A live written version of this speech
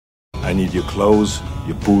I need your clothes,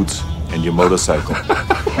 your boots, and your motorcycle.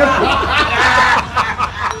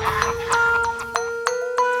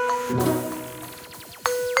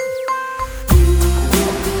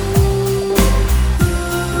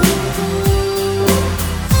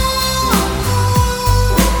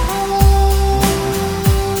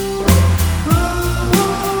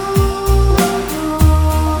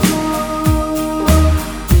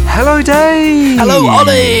 Hello, Dave. Hello,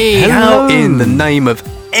 Ollie. Hello. How in the name of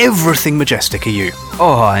everything majestic are you?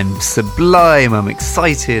 Oh, I'm sublime. I'm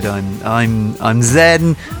excited. I'm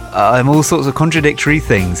zen. I'm all sorts of contradictory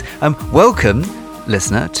things. Welcome,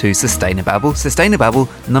 listener, to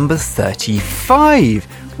Sustainababble number 35.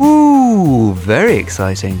 Ooh, very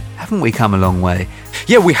exciting. Haven't we come a long way?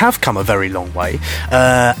 Yeah, we have come a very long way,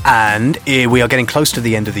 and we are getting close to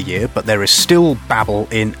the end of the year, but there is still babble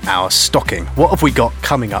in our stocking. What have we got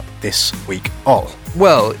coming up this week, Ol?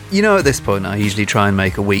 Well, you know, at this point, I usually try and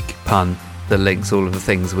make a weak pun that links all of the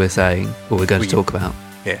things we're saying or we're going to talk about.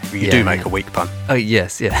 Yeah, you do make a weak pun. Oh,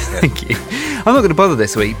 yes, thank you. I'm not going to bother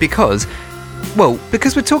this week because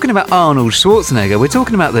we're talking about Arnold Schwarzenegger. We're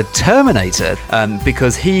talking about the Terminator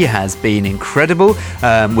because he has been incredible.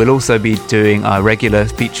 We'll also be doing our regular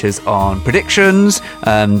features on predictions.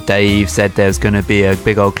 Dave said there's going to be a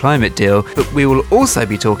big old climate deal, but we will also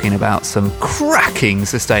be talking about some cracking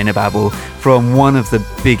Sustainababble from one of the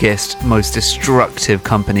biggest, most destructive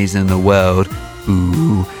companies in the world.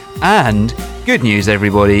 Ooh. And good news,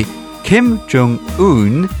 everybody, Kim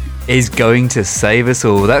Jong-un is going to save us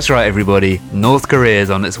all. That's right, everybody. North Korea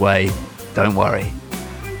is on its way. Don't worry.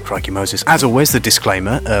 Crikey Moses. As always, the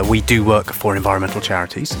disclaimer, we do work for environmental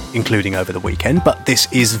charities, including over the weekend, but this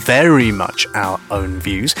is very much our own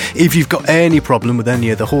views. If you've got any problem with any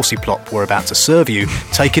of the horsey plop we're about to serve you,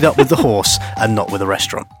 take it up with the horse and not with a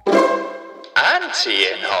restaurant.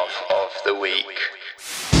 Anti-Inhofe of the week.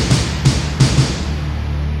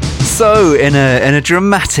 So, in a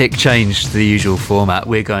dramatic change to the usual format,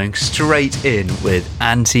 we're going straight in with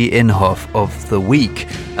Anti-Inhofe of the week.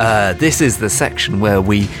 This is the section where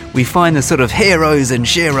we find the sort of heroes and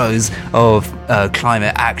sheroes of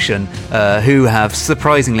climate action who have,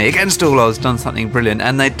 surprisingly, against all odds, done something brilliant,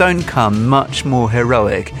 and they don't come much more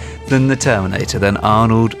heroic than the Terminator, than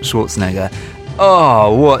Arnold Schwarzenegger.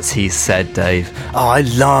 Oh, what's he said, Dave? Oh, I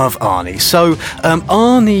love Arnie. So,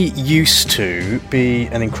 Arnie used to be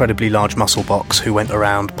an incredibly large muscle box who went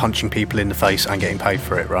around punching people in the face and getting paid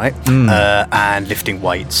for it, right? And lifting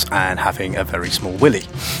weights and having a very small willy.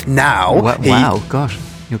 Now, wow, gosh.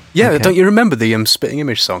 Okay. Don't you remember the Spitting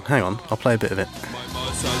Image song? Hang on, I'll play a bit of it. My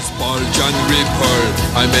muscles bulge and ripple.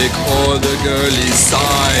 I make all the girlies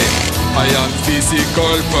sigh. I am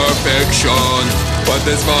physical perfection, but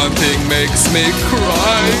there's one thing makes me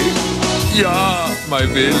cry. Yeah, my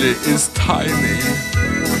belly is tiny.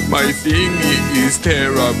 My thingy is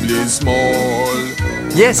terribly small.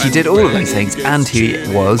 Yes, he did all of those things, and he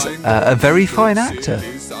was a very fine actor.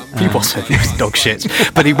 He was dog shit,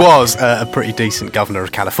 but he was a pretty decent governor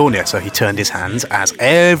of California, so he turned his hands, as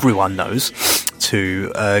everyone knows,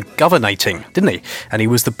 to governating, didn't he? And he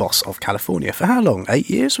was the boss of California for how long? 8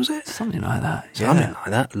 years, was it? Something like that. Something like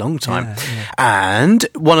that, long time. Yeah. And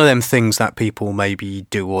one of them things that people maybe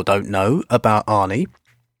do or don't know about Arnie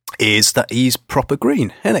is that he's proper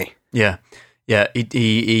green, isn't he? Yeah. Yeah,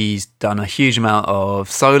 he's done a huge amount of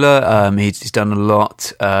solar. He's done a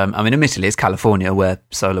lot. Admittedly, it's California where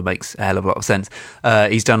solar makes a hell of a lot of sense.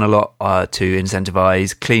 He's done a lot to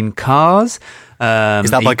incentivize clean cars.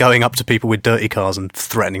 Is that by going up to people with dirty cars and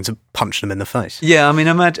threatening to punch them in the face? Yeah,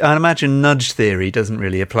 I imagine nudge theory doesn't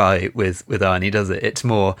really apply with Arnie, does it? It's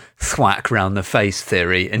more thwack round the face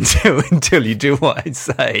theory until you do what I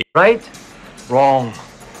say. Right? Wrong.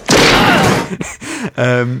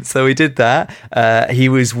 So he did that. He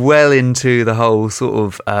was well into the whole sort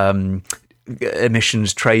of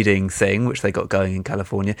emissions trading thing, which they got going in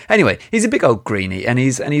California. Anyway, he's a big old greenie, and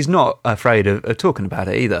he's not afraid of talking about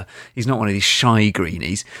it either. He's not one of these shy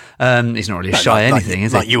greenies. He's not really shy anything,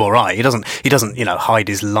 is he? Like you or I. He doesn't hide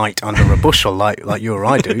his light under a bushel like you or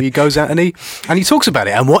I do. He goes out and he talks about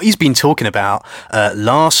it. And what he's been talking about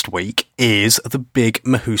last week is the big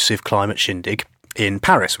Mahusive climate shindig in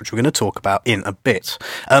Paris, which we're going to talk about in a bit.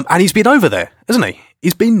 And he's been over there, hasn't he?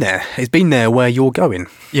 He's been there. He's been there where you're going.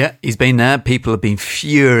 Yeah, he's been there. People have been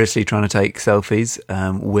furiously trying to take selfies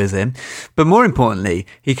with him. But more importantly,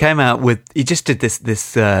 he just did this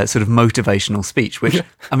sort of motivational speech, which,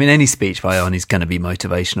 I mean, any speech by Arnie's going to be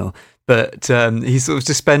motivational. But he sort of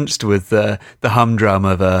dispensed with the humdrum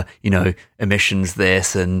of, emissions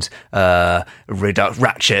this and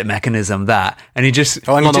ratchet mechanism that. And he just...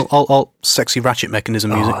 Oh, hang on, I'll sexy ratchet mechanism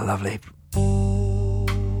music. Oh, lovely.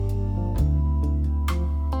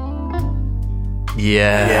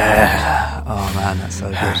 Yeah. Oh man, that's so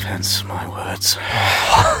good. Hence my words.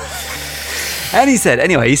 And he said,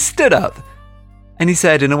 anyway, he stood up and he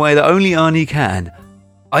said in a way that only Arnie can,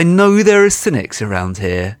 I know there are cynics around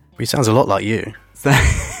here. He sounds a lot like you.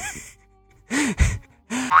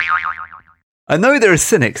 I know there are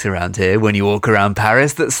cynics around here when you walk around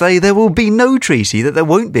Paris that say there will be no treaty, that there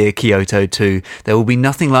won't be a Kyoto 2. There will be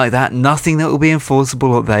nothing like that, nothing that will be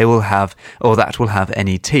enforceable or they will have, or that will have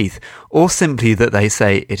any teeth. Or simply that they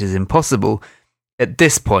say it is impossible. At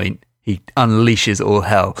this point, he unleashes all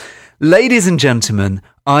hell. Ladies and gentlemen,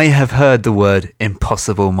 I have heard the word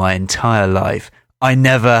impossible my entire life. I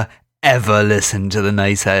never, ever listened to the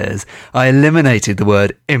naysayers. I eliminated the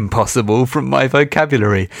word impossible from my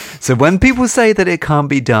vocabulary. So when people say that it can't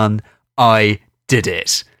be done, I did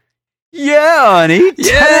it. Yeah, Arnie, tell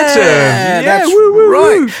it to him. That's woo, woo,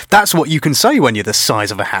 right. woo. That's what you can say when you're the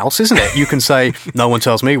size of a house, isn't it? You can say, no one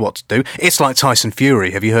tells me what to do. It's like Tyson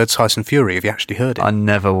Fury. Have you heard Tyson Fury? Have you actually heard it? I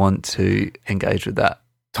never want to engage with that.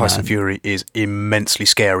 Tyson Fury is immensely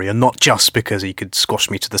scary, and not just because he could squash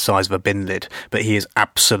me to the size of a bin lid, but he is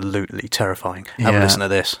absolutely terrifying. Have a Yeah. listen to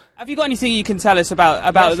this. Have you got anything you can tell us about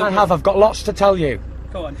Yes, I have. I've got lots to tell you.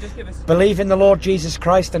 Go on, just give us. Believe in the Lord Jesus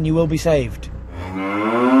Christ and you will be saved.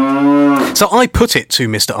 So I put it to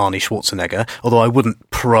Mr. Arnie Schwarzenegger, although I wouldn't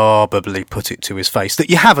probably put it to his face, that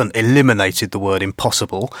you haven't eliminated the word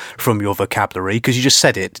impossible from your vocabulary, because you just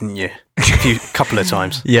said it, didn't you? A couple of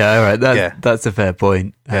times. Yeah, all right. Yeah. That's a fair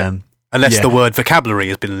point. Yeah. Unless yeah. the word vocabulary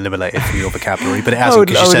has been eliminated from your vocabulary, but it I hasn't would-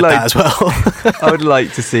 because I you would said like- that as well. I would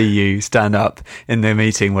like to see you stand up in the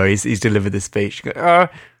meeting where he's delivered the speech. Go,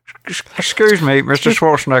 excuse me, Mr.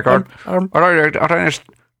 Schwarzenegger. I don't it's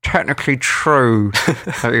technically true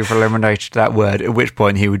that you've eliminated that word. At which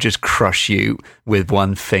point he would just crush you with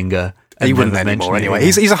one finger. And He wouldn't never anymore mention it anyway.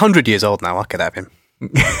 again. He's 100 years old now. I could have him.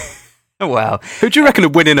 Oh, wow. Who do you reckon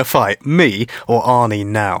would win in a fight, me or Arnie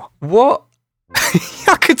now? What?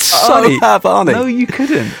 I could so Arnie? have Arnie. No, you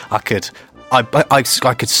couldn't. I could. I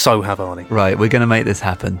could so have Arnie. Right, we're going to make this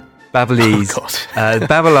happen. Babylese, Oh, God.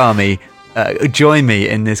 Babel Army, join me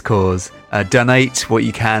in this cause. Donate what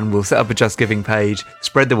you can. We'll set up a Just Giving page.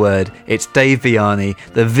 Spread the word. It's Dave v. Arnie,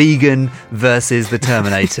 the vegan versus the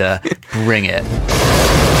Terminator. Bring it.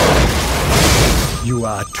 You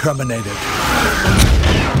are terminated.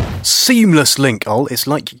 Seamless link, Ol. It's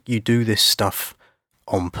like you do this stuff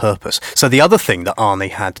on purpose. So the other thing that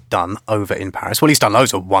Arnie had done over in Paris, well, he's done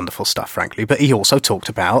loads of wonderful stuff, frankly, but he also talked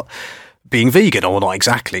about being vegan, or not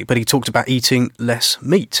exactly, but he talked about eating less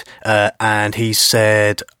meat. And he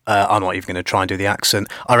said, I'm not even going to try and do the accent,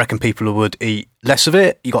 I reckon people would eat less of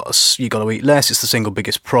it. You got to eat less. It's the single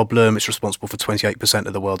biggest problem. It's responsible for 28%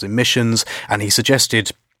 of the world's emissions. And he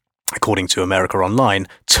suggested, according to America Online,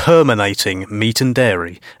 terminating meat and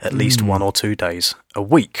dairy at least 1 or 2 days a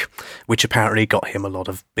week, which apparently got him a lot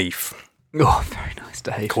of beef. Oh, very nice,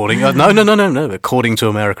 Dave. According according to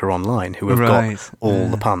America Online, who have Right, got all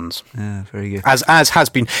the puns. Yeah, very good. As has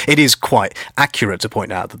been, it is quite accurate to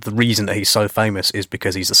point out that the reason that he's so famous is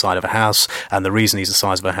because he's the size of a house, and the reason he's the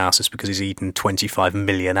size of a house is because he's eaten 25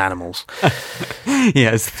 million animals. He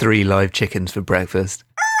has 3 live chickens for breakfast.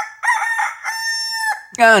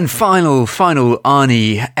 And final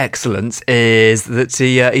Arnie excellence is that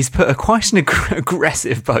he's put quite an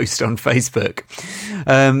aggressive post on Facebook,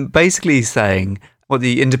 basically saying what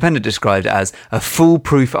the Independent described as a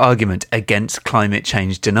foolproof argument against climate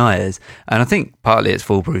change deniers. And I think partly it's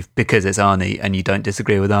foolproof because it's Arnie and you don't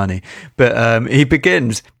disagree with Arnie. But he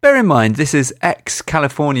begins, bear in mind, this is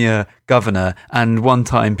ex-California governor and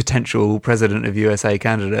one-time potential president of USA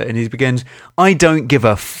candidate. And he begins, I don't give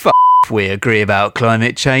a fuck if we agree about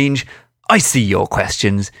climate change. I see your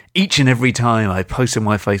questions each and every time I post on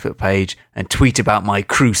my Facebook page and tweet about my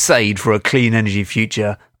crusade for a clean energy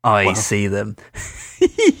future. I see them.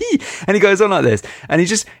 And he goes on like this. And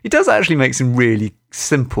he does actually make some really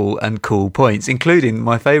simple and cool points, including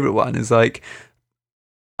my favourite one is like,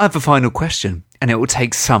 I have a final question, and it will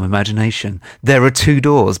take some imagination. There are 2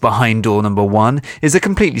 doors. Behind door number 1 is a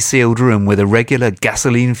completely sealed room with a regular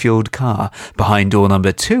gasoline-fueled car. Behind door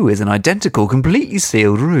number 2 is an identical, completely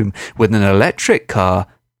sealed room with an electric car.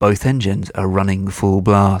 Both engines are running full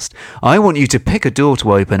blast. I want you to pick a door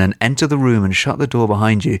to open and enter the room and shut the door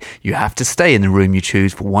behind you. You have to stay in the room you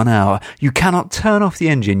choose for 1 hour. You cannot turn off the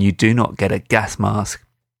engine. You do not get a gas mask.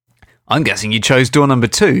 I'm guessing you chose door number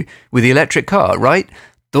 2 with the electric car, right?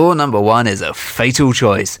 Door number 1 is a fatal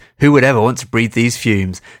choice. Who would ever want to breathe these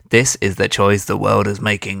fumes? This is the choice the world is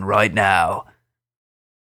making right now.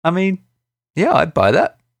 I mean, yeah, I'd buy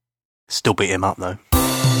that. Still beat him up, though.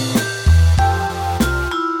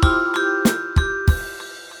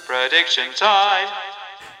 Fred prediction time.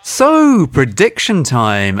 So, prediction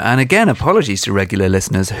time. And again, apologies to regular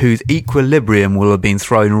listeners whose equilibrium will have been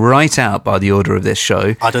thrown right out by the order of this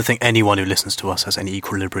show. I don't think anyone who listens to us has any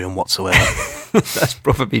equilibrium whatsoever. That's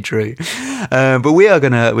probably true. But we are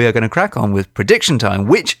gonna crack on with prediction time,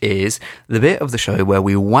 which is the bit of the show where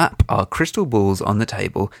we whap our crystal balls on the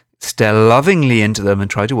table, stare lovingly into them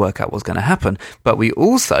and try to work out what's going to happen. But we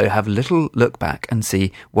also have a little look back and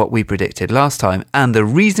see what we predicted last time. And the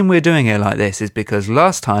reason we're doing it like this is because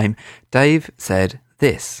last time Dave said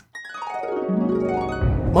this.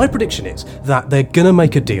 My prediction is that they're going to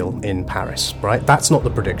make a deal in Paris, right? That's not the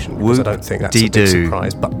prediction, because I don't think that's a big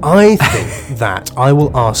surprise. But I think that I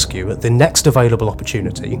will ask you at the next available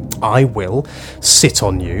opportunity, I will sit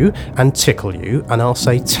on you and tickle you, and I'll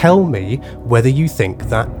say, tell me whether you think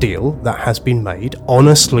that deal that has been made,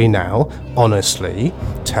 honestly,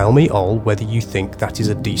 tell me all whether you think that is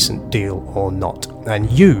a decent deal or not. And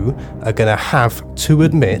you are going to have to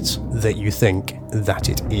admit that you think that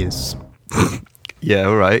it is. Yeah,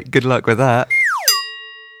 all right. Good luck with that.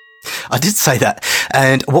 I did say that.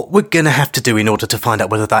 And what we're going to have to do in order to find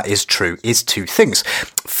out whether that is true is two things.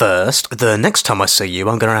 First, the next time I see you,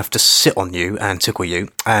 I'm going to have to sit on you and tickle you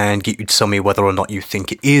and get you to tell me whether or not you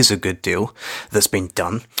think it is a good deal that's been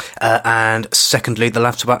done. And secondly, there'll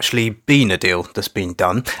have to actually been a deal that's been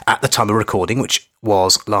done at the time of recording, which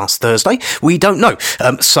was last Thursday. We don't know.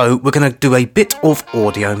 So we're going to do a bit of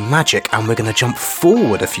audio magic, and we're going to jump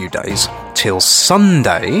forward a few days till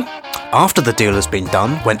Sunday, after the deal has been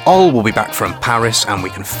done, when Ol will be back from Paris and we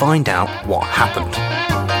can find out what happened.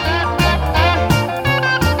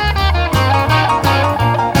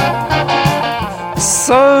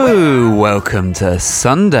 So, welcome to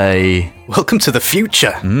Sunday. Welcome to the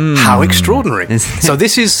future. How extraordinary. So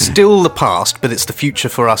this is still the past, but it's the future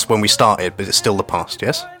for us when we started, but it's still the past,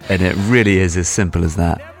 yes? And it really is as simple as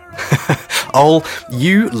that. Ol,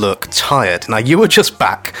 you look tired. Now, you were just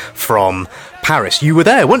back from Paris. You were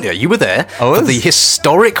there, weren't you? You were there for the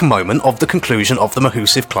historic moment of the conclusion of the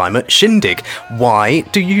Mahusive Climate Shindig. Why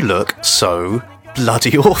do you look so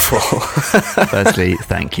bloody awful? Firstly,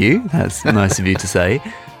 thank you. That's nice of you to say.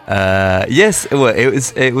 Yes, well,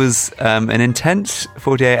 it was an intense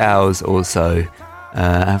 48 hours or so,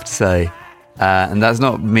 I have to say. And that's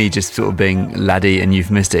not me just sort of being laddie and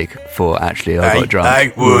euphemistic for actually I got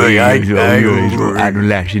drunk.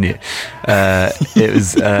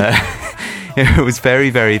 It was very,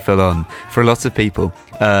 very full on for lots of people.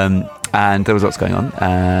 And there was lots going on.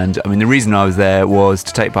 And I mean, the reason I was there was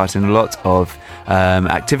to take part in a lot of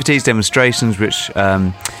activities, demonstrations, which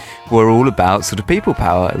were all about sort of people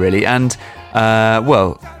power, really. And,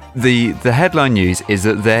 the headline news is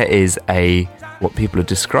that there is what people are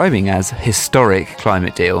describing as historic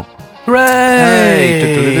climate deal. Hooray!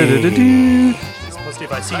 It's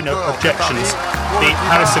positive. I see no objections. The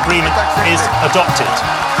Paris Agreement is adopted.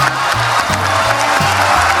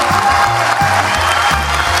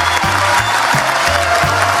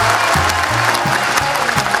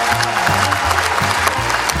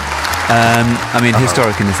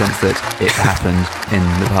 Historic in the sense that it happened in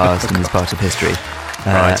the past and is part of history.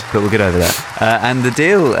 Right. But we'll get over that. And the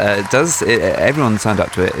deal everyone signed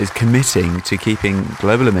up to it, is committing to keeping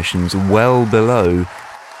global emissions well below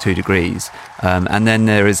 2 degrees. And then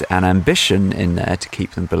there is an ambition in there to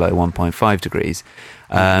keep them below 1.5 degrees.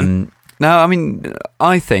 Now, I mean,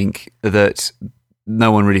 I think that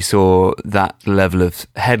no one really saw that level of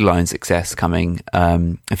headline success coming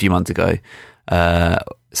a few months ago.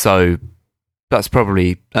 So that's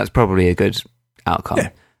probably a good outcome. Yeah.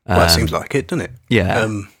 Well, that seems like it, doesn't it? Yeah.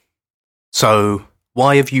 So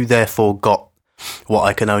why have you therefore got what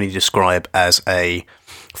I can only describe as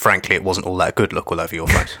frankly, it wasn't all that good look all over your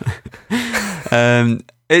face?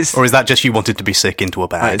 Or is that just you wanted to be sick into a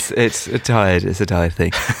bag? It's a tired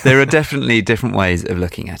thing. There are definitely different ways of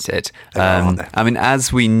looking at it. I mean,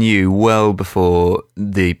 as we knew well before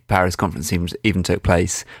the Paris conference even took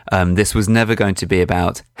place, this was never going to be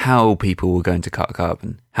about how people were going to cut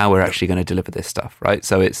carbon, how we're actually going to deliver this stuff, right?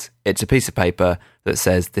 So it's a piece of paper that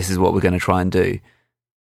says this is what we're going to try and do,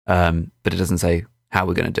 but it doesn't say how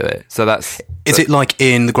we're going to do it. So is it like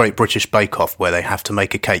in the Great British Bake Off where they have to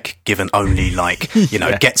make a cake given only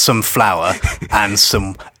get some flour and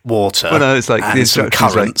some water it's like and some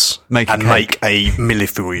currants make a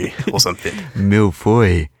millefeuille or something.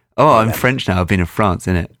 Millefeuille. Oh, I'm French now. I've been in France,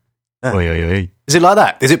 innit? Oi, oi, oi. Is it like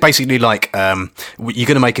that? Is it basically like you're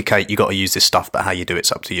going to make a cake, you got to use this stuff, but how you do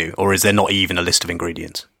it's up to you? Or is there not even a list of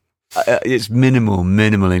ingredients? It's minimal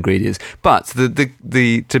ingredients. But to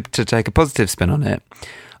take a positive spin on it,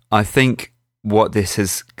 I think what this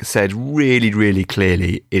has said really, really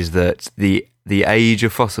clearly is that the the age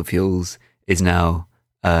of fossil fuels is now,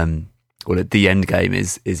 the end game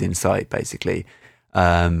is in sight, basically.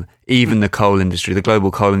 Even the coal industry, the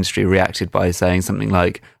global coal industry, reacted by saying something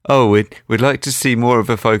like, "Oh, we'd like to see more of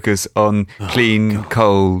a focus on clean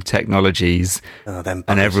coal technologies," and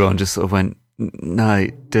everyone just sort of went, "No,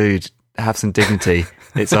 dude, have some dignity.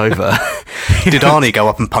 It's over." Did Arnie go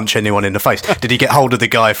up and punch anyone in the face? Did he get hold of the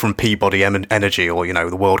guy from Peabody Energy or,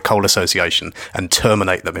 the World Coal Association and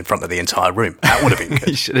terminate them in front of the entire room? That would have been good.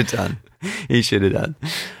 He should have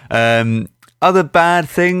done. Other bad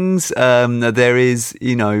things, there is,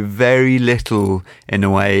 very little in the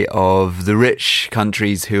way of the rich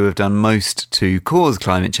countries who have done most to cause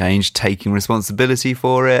climate change, taking responsibility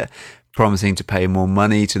for it, promising to pay more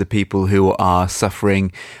money to the people who are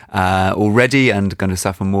suffering already and going to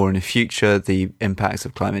suffer more in the future, the impacts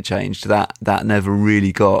of climate change. That never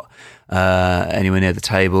really got anywhere near the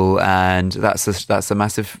table, and that's a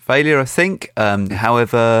massive failure, I think.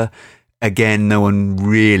 However, again, no one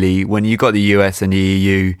really, when you got the US and the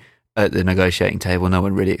EU at the negotiating table, no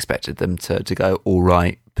one really expected them to go, all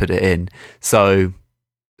right, put it in. So,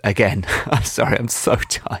 again, I'm sorry, I'm so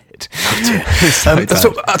tired. Oh dear.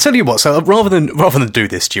 So I'll tell you what, so rather than do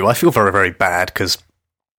this to you, I feel very, very bad because,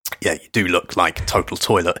 yeah, you do look like a total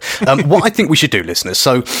toilet. What I think we should do, listeners,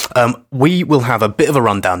 so we will have a bit of a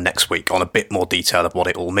rundown next week on a bit more detail of what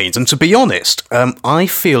it all means. And to be honest, I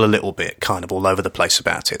feel a little bit kind of all over the place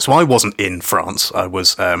about it. So I wasn't in France. I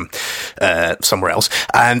was somewhere else.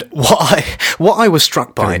 And what I was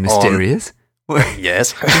struck by... Very mysterious.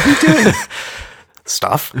 Yes. What are you doing?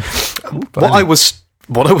 Stuff. What I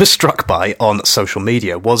was struck by on social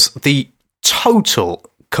media was the total,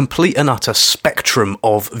 complete and utter spectrum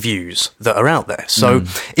of views that are out there. So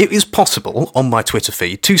it is possible on my Twitter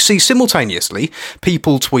feed to see simultaneously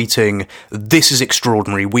people tweeting, "This is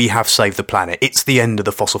extraordinary, we have saved the planet, it's the end of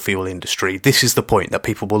the fossil fuel industry, this is the point," that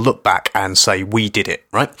people will look back and say, "We did it,"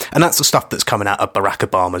 right? And that's the stuff that's coming out of Barack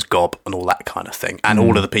Obama's gob and all that kind of thing. And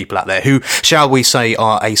all of the people out there who, shall we say,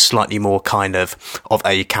 are a slightly more kind of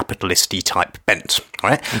a capitalist-y type bent,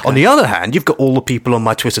 right? Okay. On the other hand, you've got all the people on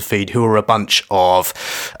my Twitter feed who are a bunch of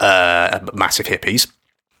massive hippies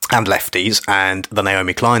and lefties and the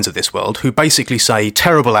Naomi Kleins of this world who basically say,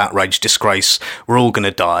 terrible outrage, disgrace, we're all going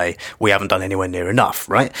to die, we haven't done anywhere near enough,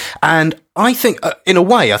 right? And I think, in a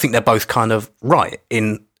way, I think they're both kind of right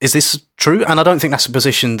in, is this true? And I don't think that's a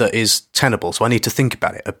position that is tenable, so I need to think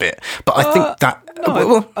about it a bit. But I think that...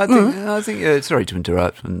 I think sorry to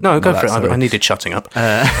interrupt. No, go for it. I needed shutting up.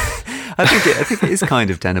 I think it is kind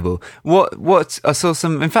of tenable. What I saw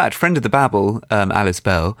in fact, friend of the Babble, Alice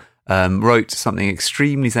Bell, wrote something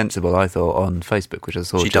extremely sensible, I thought, on Facebook, which I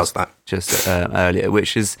saw just earlier,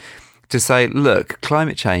 which is to say, look,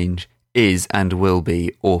 climate change is and will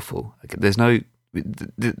be awful. There's no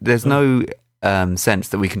sense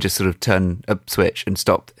that we can just sort of turn a switch and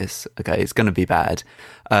stop this. Okay, it's going to be bad.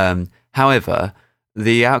 However,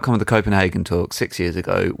 the outcome of the Copenhagen talk 6 years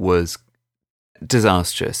ago was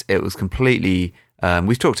disastrous. It was completely...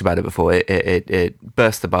 we've talked about it before. It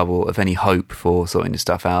burst the bubble of any hope for sorting this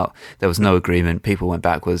stuff out. There was no agreement. People went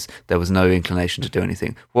backwards. There was no inclination to do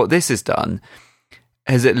anything. What this has done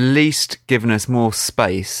has at least given us more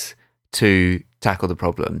space to tackle the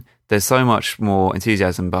problem. There's so much more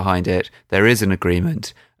enthusiasm behind it. There is an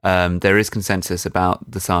agreement. There is consensus about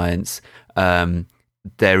the science.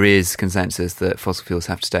 There is consensus that fossil fuels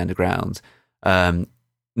have to stay underground.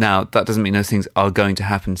 Now, that doesn't mean those things are going to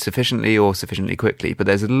happen sufficiently or sufficiently quickly, but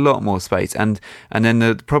there's a lot more space. And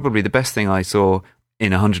then probably the best thing I saw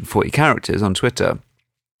in 140 characters on Twitter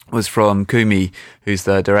was from Kumi, who's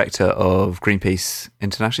the director of Greenpeace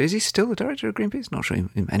International. Is he still the director of Greenpeace? Not sure.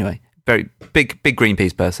 Anyway, very big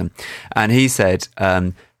Greenpeace person. And he said,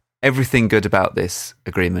 everything good about this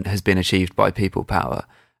agreement has been achieved by people power.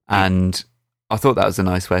 And I thought that was a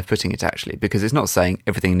nice way of putting it, actually, because it's not saying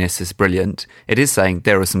everything in this is brilliant. It is saying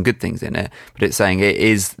there are some good things in it, but it's saying it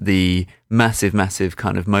is the massive, massive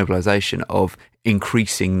kind of mobilization of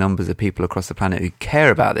increasing numbers of people across the planet who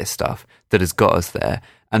care about this stuff that has got us there.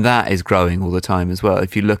 And that is growing all the time as well.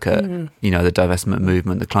 If you look at, the divestment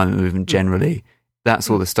movement, the climate movement generally, that's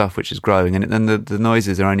all the stuff which is growing. And then the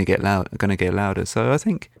noises are only going to get louder. So I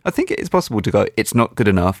think it is possible to go, it's not good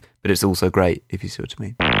enough, but it's also great, if you see what I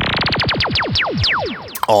mean.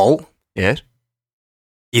 All? Yes?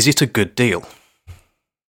 Is it a good deal?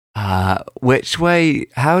 Which way?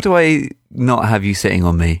 How do I not have you sitting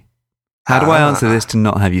on me? How do I answer this to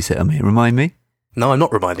not have you sit on me? Remind me? No, I'm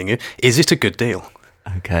not reminding you. Is it a good deal?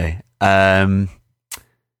 Okay.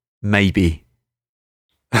 Maybe.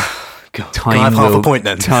 God. Can I have half a point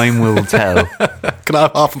then? Time will tell. Can I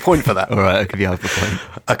have half a point for that? All right, I'll give you half a point.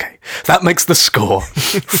 Okay, that makes the score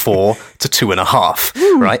 4 to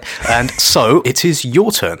 2.5, right? And so it is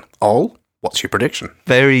your turn. Ol, what's your prediction?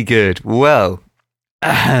 Very good. Well,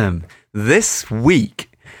 this week,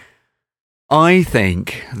 I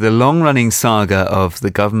think the long-running saga of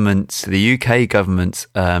the UK government's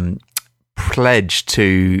pledge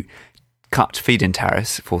to cut feed-in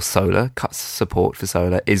tariffs for solar, cut support for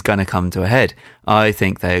solar, is going to come to a head. I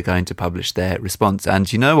think they're going to publish their response.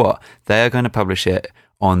 And you know what? They are going to publish it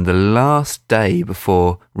on the last day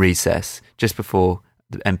before recess, just before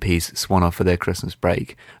the MPs swan off for their Christmas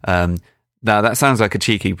break. Now, that sounds like a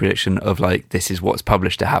cheeky prediction of like, this is what's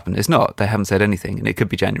published to happen. It's not. They haven't said anything, and it could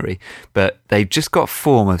be January. But they've just got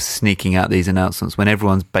form of sneaking out these announcements when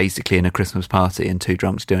everyone's basically in a Christmas party and too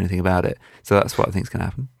drunk to do anything about it. So that's what I think is going to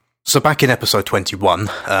happen. So back in episode 21,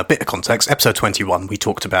 a bit of context, episode 21, we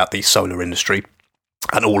talked about the solar industry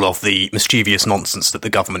and all of the mischievous nonsense that the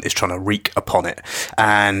government is trying to wreak upon it.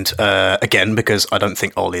 And again, because I don't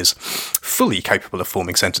think Ol is fully capable of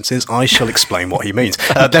forming sentences, I shall explain what he means.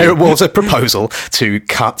 There was a proposal to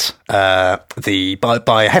cut by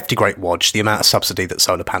a hefty great wodge the amount of subsidy that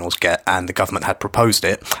solar panels get, and the government had proposed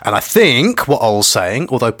it. And I think what Ol's saying,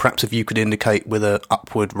 although perhaps if you could indicate with an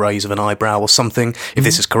upward raise of an eyebrow or something, if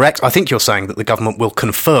this is correct, I think you're saying that the government will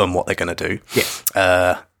confirm what they're going to do. Yes.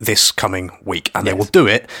 This coming week, and they will do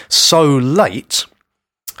it so late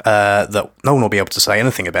that no one will be able to say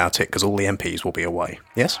anything about it because all the MPs will be away.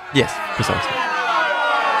 Yes? Yes, precisely.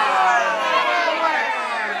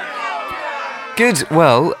 Good.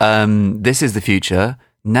 Well, this is the future.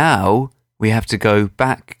 Now we have to go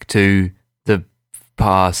back to the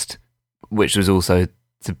past, which was also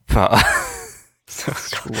the past.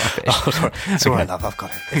 Oh, sorry. It's all right, love. I've got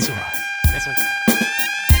it. It's all right. It's okay.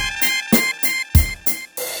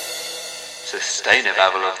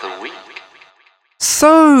 Sustainababble of the Week.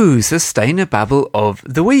 So, Sustainababble of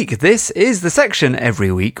the Week. This is the section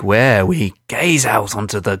every week where we gaze out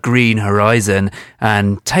onto the green horizon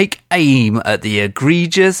and take aim at the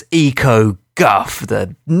egregious eco-guff,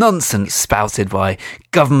 the nonsense spouted by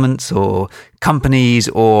governments or companies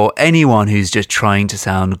or anyone who's just trying to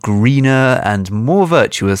sound greener and more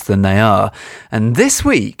virtuous than they are. And this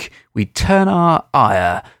week, we turn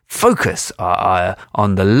our focus our ire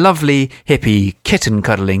on the lovely, hippie,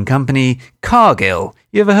 kitten-cuddling company, Cargill.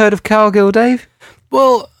 You ever heard of Cargill, Dave?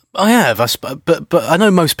 Well, I have, but I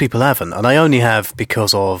know most people haven't, and I only have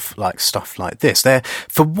because of like stuff like this. They're,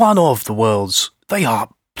 for one of the world's, they are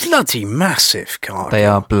bloody massive, Cargill. They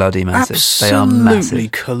are bloody massive. Absolutely they are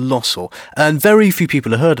massive. Colossal. And very few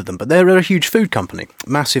people have heard of them, but they're a huge food company.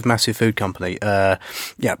 Massive food company.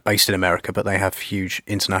 Based in America, but they have huge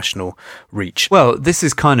international reach. Well, this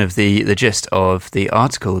is kind of the gist of the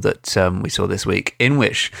article that we saw this week, in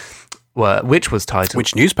which was titled...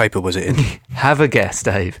 Which newspaper was it in? Have a guess,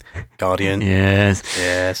 Dave. Guardian.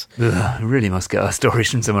 Yes. Ugh, I really must get our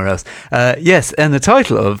stories from somewhere else. Yes, and the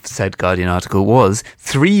title of said Guardian article was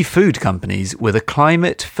 3 food companies with a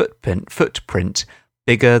climate footprint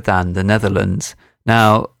bigger than the Netherlands.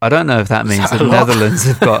 Now, I don't know if that means the Netherlands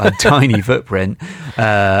have got a tiny footprint.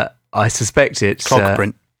 I suspect it's...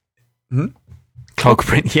 Clogprint.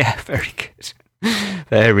 Clogprint, yeah, very good.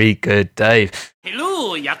 Very good, Dave.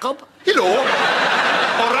 Hello, Jacob. Hello.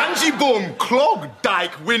 Orangey boom, clog,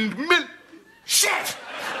 dyke, windmill. Shit!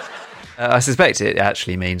 I suspect it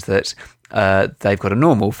actually means that they've got a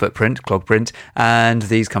normal footprint, clogprint, and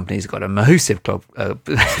these companies have got a massive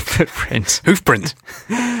footprint.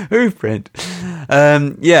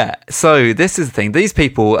 Hoofprint. Yeah, so this is the thing. These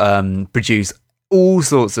people produce all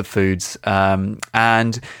sorts of foods,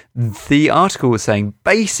 and the article was saying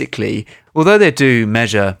basically, although they do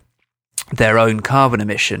measure their own carbon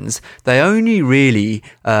emissions, they only really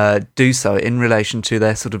do so in relation to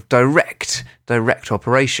their sort of direct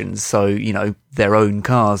operations. So, you know, their own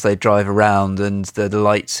cars they drive around and the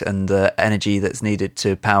light and the energy that's needed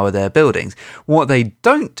to power their buildings. What they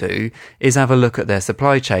don't do is have a look at their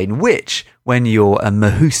supply chain, which, when you're a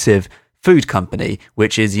massive food company,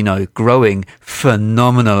 which is, you know, growing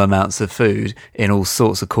phenomenal amounts of food in all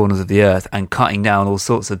sorts of corners of the earth and cutting down all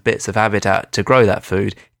sorts of bits of habitat to grow that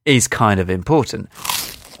food, is kind of important.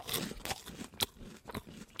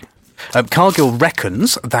 Cargill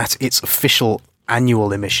reckons that its official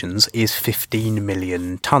annual emissions is 15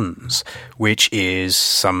 million tonnes, which is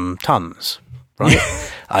some tonnes, right?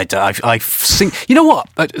 I think, you know what?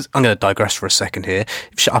 I'm going to digress for a second here.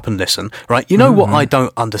 Shut up and listen, right? You know what I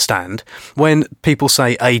don't understand? When people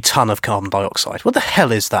say a tonne of carbon dioxide, what the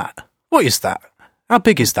hell is that? What is that? How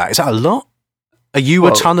big is that? Is that a lot? Are you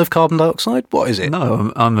a ton of carbon dioxide? What is it?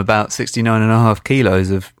 No, I'm about 69.5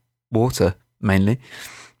 kilos of water, mainly.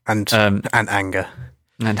 And anger.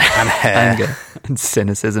 And hair. Anger and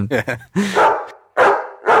cynicism. Yeah.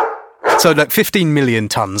 So, 15 million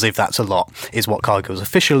tonnes, if that's a lot, is what Cargill's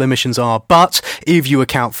official emissions are. But if you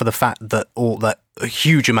account for the fact that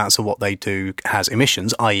huge amounts of what they do has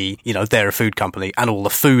emissions, i.e., they're a food company and all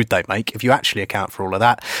the food they make, if you actually account for all of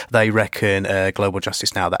that, they reckon Global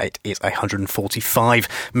Justice now that it is 145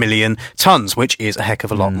 million tonnes, which is a heck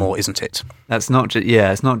of a lot more, isn't it? That's not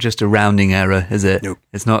it's not just a rounding error, is it? Nope.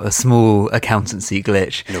 It's not a small accountancy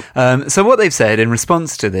glitch. Nope. So what they've said in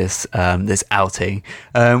response to this this outing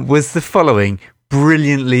was the following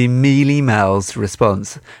brilliantly mealy-mouthed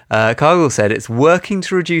response. Cargill said it's working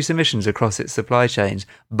to reduce emissions across its supply chains,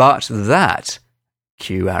 but that,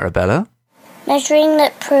 cue Arabella, measuring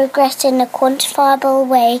that progress in a quantifiable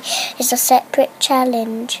way is a separate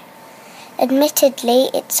challenge. Admittedly,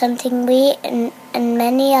 it's something we and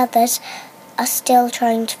many others are still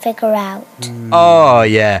trying to figure out. Oh,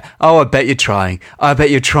 yeah. Oh, I bet you're trying. I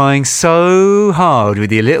bet you're trying so hard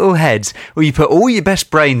with your little heads. Well, you put all your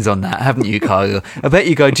best brains on that, haven't you, Cargill? I bet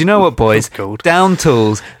you go, do you know what, boys? Down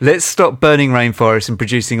tools. Let's stop burning rainforests and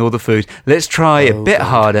producing all the food. Let's try a bit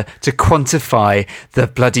harder to quantify the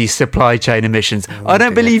bloody supply chain emissions. I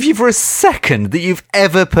don't believe you for a second that you've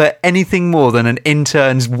ever put anything more than an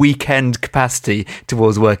intern's weekend capacity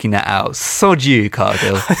towards working that out. Sod you,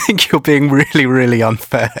 Cargill. I think you're being really, really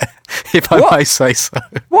unfair, if I may say so.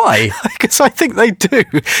 Why? Because I think they do.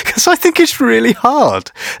 Because I think it's really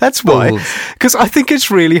hard. That's why. Because I think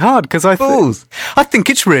it's really hard. Because I think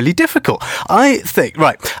it's really difficult. I think,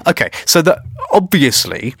 right, okay, so that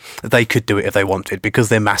obviously they could do it if they wanted because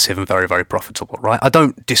they're massive and very, very profitable, right? I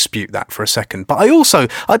don't dispute that for a second. But I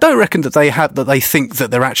don't reckon that they think that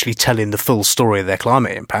they're actually telling the full story of their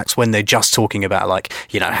climate impacts when they're just talking about, like,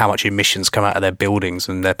 how much emissions come out of their buildings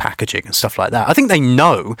and their packaging and stuff like that. I think they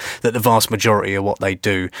know that the vast majority of what they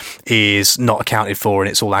do is not accounted for and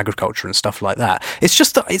it's all agriculture and stuff like that. It's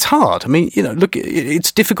just that it's hard. I mean, look,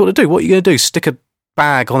 it's difficult to do. What are you going to do? Stick a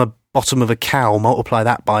bag on a bottom of a cow, multiply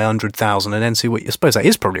that by 100,000 and then see what I suppose that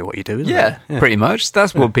is probably what you do, isn't it? Yeah, pretty much.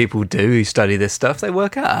 That's what people do who study this stuff. They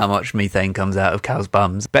work out how much methane comes out of cows'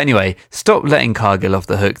 bums. But anyway, stop letting Cargill off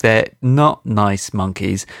the hook. They're not nice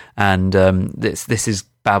monkeys, and this is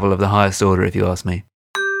babble of the highest order, if you ask me.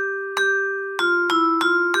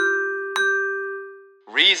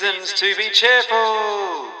 Reasons to be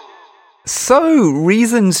cheerful. So,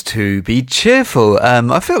 reasons to be cheerful.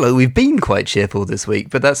 I feel like we've been quite cheerful this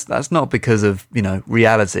week, but that's not because of,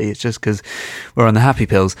 reality. It's just because we're on the happy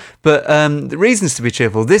pills. But the reasons to be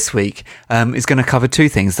cheerful this week is going to cover two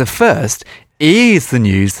things. The first is the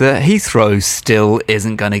news that Heathrow still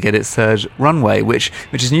isn't going to get its third runway, which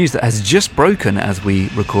is news that has just broken as we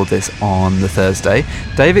record this on the Thursday.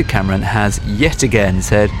 David Cameron has yet again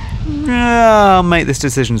said, I'll make this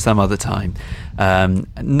decision some other time.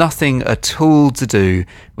 Nothing at all to do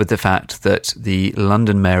with the fact that the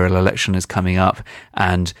London mayoral election is coming up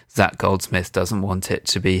and Zach Goldsmith doesn't want it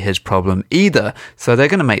to be his problem either. So they're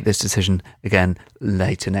going to make this decision again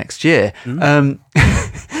later next year.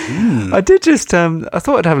 I did just, I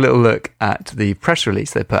thought I'd have a little look at the press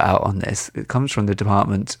release they put out on this. It comes from the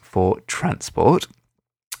Department for Transport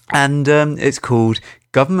and it's called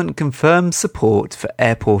Government Confirms Support for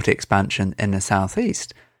Airport Expansion in the South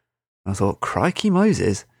East. I thought, crikey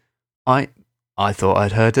Moses, I thought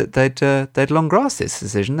I'd heard that they'd long grassed this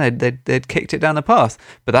decision. They'd kicked it down the path,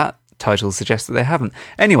 but that title suggests that they haven't.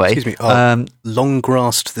 Anyway, excuse me, long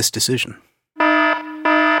grassed this decision.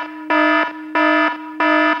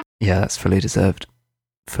 Yeah, that's fully deserved.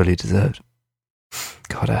 Fully deserved.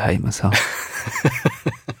 God, I hate myself.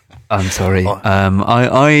 I'm sorry.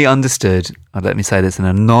 I understood, let me say this in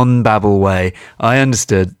a non-babble way, I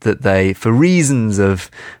understood that they, for reasons of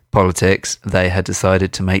politics, they had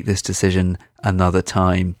decided to make this decision another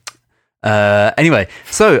time. Anyway,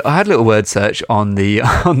 so I had a little word search on the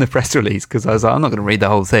press release because I was like, I'm not going to read the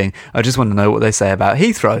whole thing. I just want to know what they say about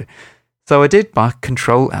Heathrow. So I did by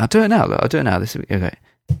control. I'll do it now. Look, I'll do it now. This is okay.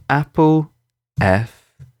 Apple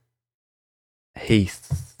F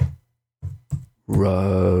Heathrow.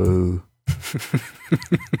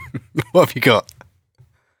 What have you got?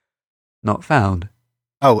 Not found.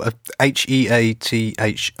 Oh, HEATHROW.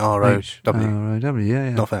 Yeah.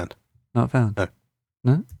 Not found. Not found.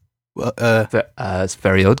 No. Well, it's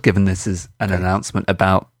very odd, given this is an announcement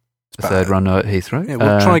about the third runner at Heathrow. Yeah,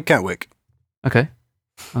 we'll try Gatwick. Okay.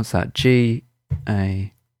 What's that? GAT.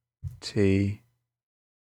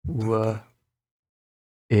 No,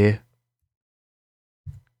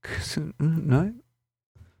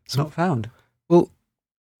 it's not found. Well,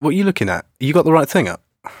 what are you looking at? You got the right thing up?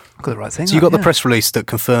 I've got the right thing So you got the press release that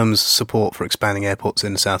confirms support for expanding airports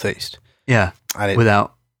in the southeast? Yeah,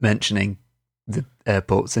 without mentioning the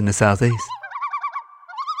airports in the southeast.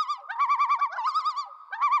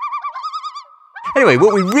 Anyway,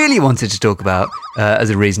 what we really wanted to talk about as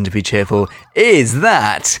a reason to be cheerful is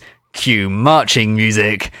that, cue marching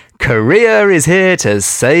music, Korea is here to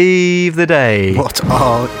save the day. What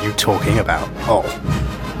are you talking about? Oh.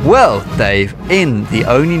 Well, Dave, in the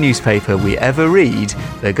only newspaper we ever read,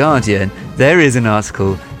 The Guardian, there is an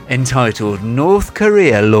article entitled North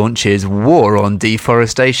Korea Launches War on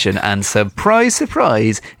Deforestation, and surprise,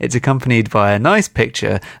 surprise, it's accompanied by a nice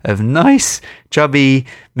picture of nice, chubby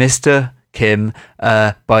Mr. Kim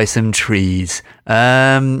by some trees.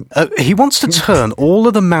 He wants to turn all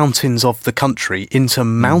of the mountains of the country into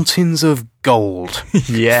mountains of gold.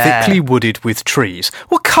 Yeah. Thickly wooded with trees.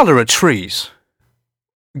 What colour are trees?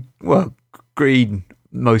 Well, green,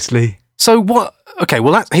 mostly. So what? Okay,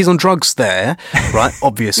 well, he's on drugs there, right,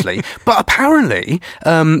 obviously. But apparently,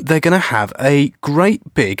 they're going to have a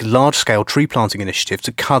great big, large-scale tree planting initiative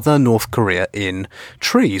to cover North Korea in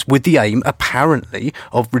trees, with the aim, apparently,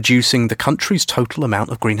 of reducing the country's total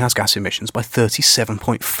amount of greenhouse gas emissions by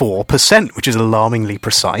 37.4%, which is alarmingly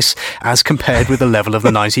precise, as compared with the level of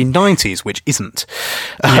the 1990s, which isn't.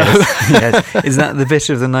 Yes. Is that the bit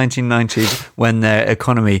of the 1990s when their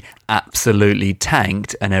economy absolutely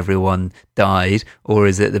tanked and everyone died, or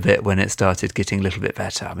is it the bit when it started getting a little bit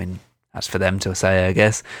better? I mean, that's for them to say, I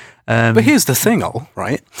guess. But here's the thing,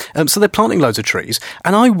 right? So they're planting loads of trees,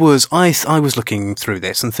 and I was looking through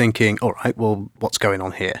this and thinking, all right, well, what's going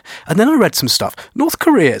on here? And then I read some stuff. North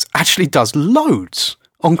Korea actually does loads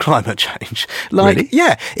on climate change. Really?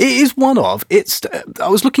 Yeah, it is one of, I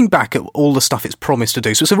was looking back at all the stuff it's promised to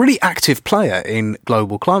do, so it's a really active player in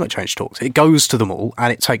global climate change talks. It goes to them all,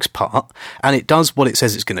 and it takes part, and it does what it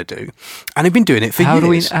says it's going to do, and they've been doing it for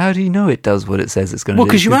years. How do you know it does what it says it's going to do? Well,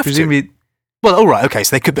 because you have to. Well, all right, okay,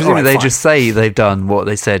 so they could be... Presumably they just say they've done what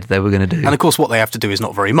they said they were going to do. And of course what they have to do is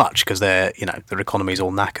not very much, because their economy's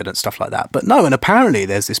all knackered and stuff like that. But no, and apparently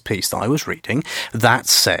there's this piece that I was reading that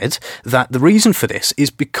said that the reason for this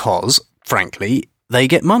is because, frankly, they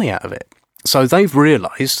get money out of it. So they've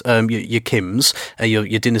realised, your Kims,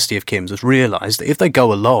 your dynasty of Kims has realised that if they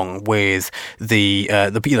go along with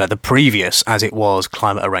the previous, as it was,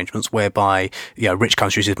 climate arrangements, whereby rich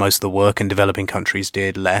countries did most of the work and developing countries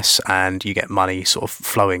did less, and you get money sort of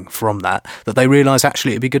flowing from that they realise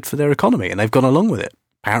actually it'd be good for their economy, and they've gone along with it.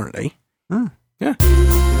 Apparently, yeah.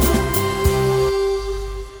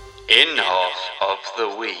 Inhofe of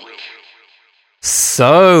the week.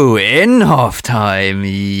 So, Inhofe time.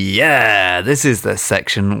 Yeah, this is the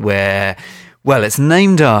section where, well, it's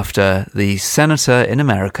named after the senator in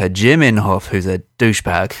America, Jim Inhofe, who's a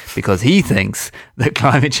douchebag because he thinks that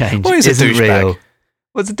climate change isn't real.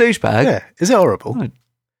 What's a douchebag? Yeah, is it horrible? I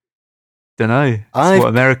don't know. That's what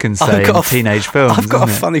Americans say in teenage films. I've got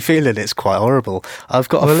a funny feeling it's quite horrible. I've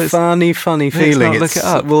got a funny feeling. Look it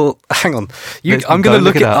up. Well, hang on. I'm going to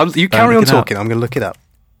look it up. You carry on talking. I'm going to look it up.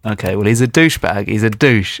 Okay, well, he's a douchebag. He's a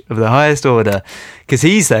douche of the highest order because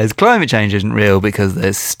he says climate change isn't real because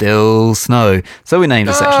there's still snow. So we named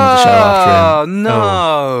a section of the show after him.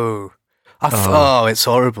 No. Oh, it's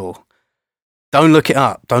horrible. Don't look it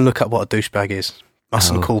up. Don't look up what a douchebag is.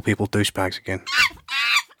 Mustn't call people douchebags again.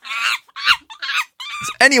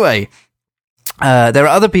 Anyway, there are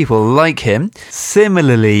other people like him,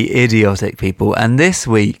 similarly idiotic people, and this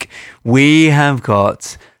week we have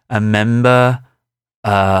got a member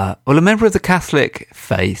of the Catholic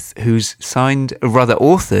faith who's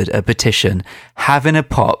authored a petition having a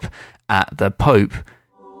pop at the Pope,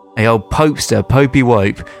 the old Popester, Popey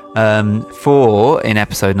Wope, for, in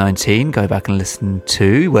episode 19, go back and listen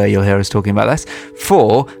to where you'll hear us talking about this,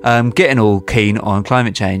 for getting all keen on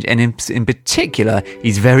climate change. And in particular,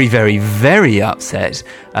 he's very, very, very upset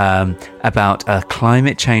about a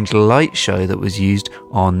climate change light show that was used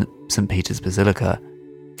on St. Peter's Basilica.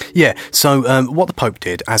 Yeah, so what the Pope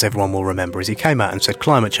did, as everyone will remember, is he came out and said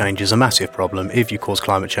climate change is a massive problem. If you cause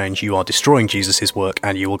climate change, you are destroying Jesus' work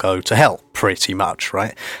and you will go to hell, pretty much,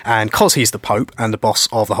 right? And because he's the Pope and the boss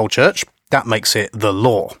of the whole church, that makes it the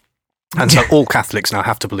law. And so all Catholics now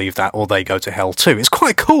have to believe that, or they go to hell too. It's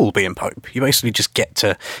quite cool being Pope. You basically just get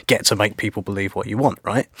to make people believe what you want,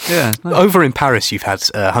 right? Yeah. Nice. Over in Paris, you've had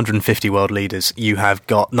 150 world leaders. You have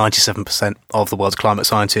got 97% of the world's climate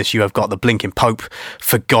scientists. You have got the blinking Pope,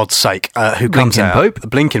 for God's sake, who comes out. Pope? The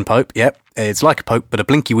blinking Pope, yep. It's like a Pope, but a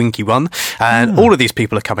blinky-winky one. And all of these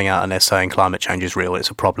people are coming out and they're saying climate change is real, it's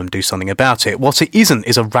a problem, do something about it. What it isn't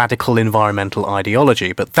is a radical environmental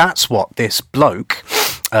ideology, but that's what this bloke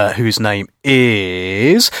whose name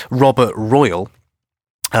is Robert Royal,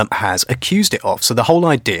 has accused it of. So the whole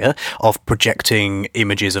idea of projecting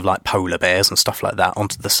images of like polar bears and stuff like that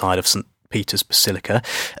onto the side of St. Peter's Basilica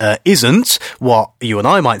isn't what you and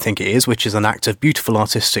I might think it is, which is an act of beautiful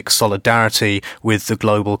artistic solidarity with the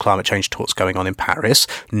global climate change talks going on in Paris.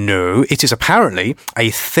 No, it is apparently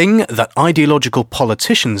a thing that ideological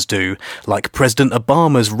politicians do, like President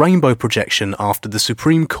Obama's rainbow projection after the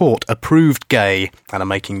Supreme Court approved gay, and I'm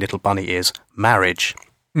making little bunny ears, marriage.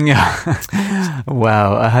 Yeah.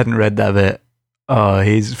 Wow, I hadn't read that bit. Oh,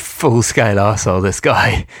 he's full-scale arsehole, this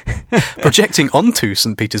guy. Projecting onto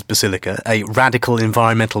St. Peter's Basilica a radical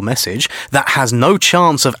environmental message that has no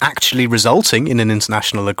chance of actually resulting in an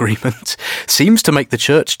international agreement seems to make the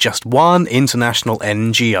church just one international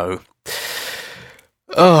NGO.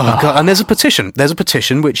 Oh, God. And there's a petition. There's a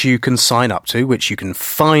petition which you can sign up to, which you can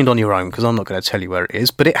find on your own, because I'm not going to tell you where it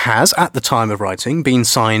is, but it has, at the time of writing, been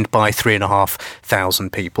signed by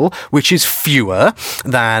 3,500 people, which is fewer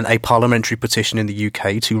than a parliamentary petition in the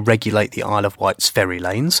UK to regulate the Isle of Wight's ferry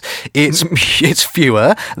lanes. It's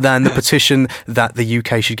fewer than the petition that the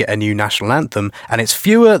UK should get a new national anthem, and it's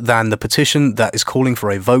fewer than the petition that is calling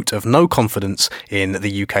for a vote of no confidence in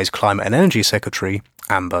the UK's Climate and Energy Secretary,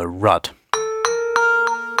 Amber Rudd.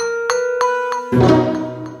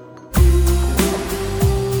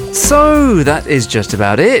 So that is just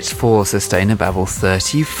about it for Sustainababble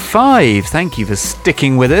 35. Thank you for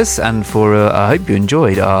sticking with us, and for I hope you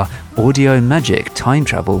enjoyed our audio magic time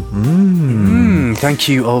travel. Thank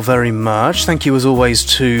you all very much. Thank you as always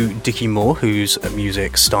to Dickie Moore, whose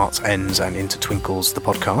music starts, ends and intertwinkles the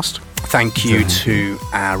podcast. Thank you to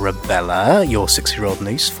Arabella, your 6-year-old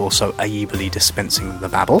niece, for so ably dispensing the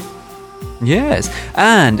babble. Yes,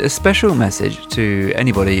 and a special message to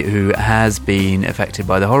anybody who has been affected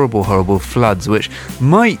by the horrible, horrible floods, which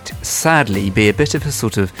might sadly be a bit of a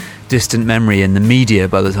sort of distant memory in the media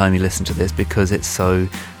by the time you listen to this, because it's so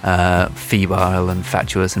febrile and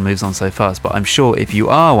fatuous and moves on so fast. But I'm sure if you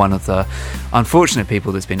are one of the unfortunate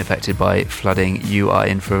people that's been affected by flooding, you are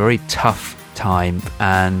in for a very tough time,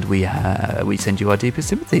 and we send you our deepest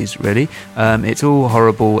sympathies, really. It's all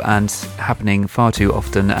horrible and happening far too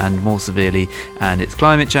often and more severely, and it's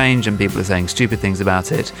climate change and people are saying stupid things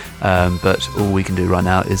about it, but all we can do right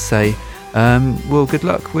now is say, well, good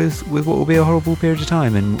luck with what will be a horrible period of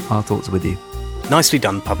time, and our thoughts are with you. Nicely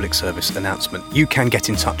done public service announcement. You can get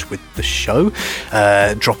in touch with the show.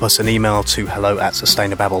 Drop us an email to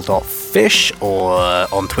hello@sustainababble.fish, or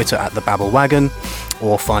on Twitter @TheBabbleWagon,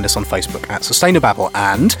 or find us on Facebook @Sustainababble.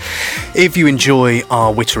 And if you enjoy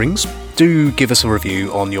our witterings, do give us a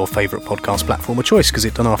review on your favourite podcast platform of choice, because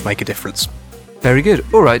it does half make a difference. Very good.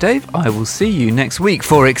 All right, Dave, I will see you next week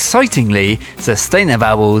for, excitingly,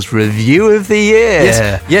 Sustainababble's Review of the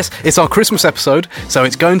Year. Yes, it's our Christmas episode, so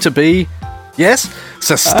it's going to be... Yes,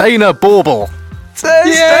 Sustainababble.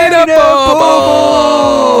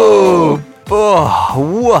 Sustainababble! Oh,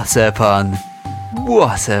 what a pun.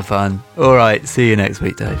 What a fun. All right, see you next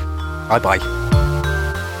week, Dave. Bye-bye.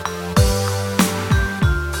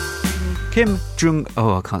 Kim Jong...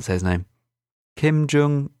 Oh, I can't say his name. Kim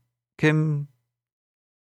Jong...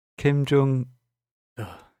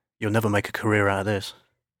 You'll never make a career out of this.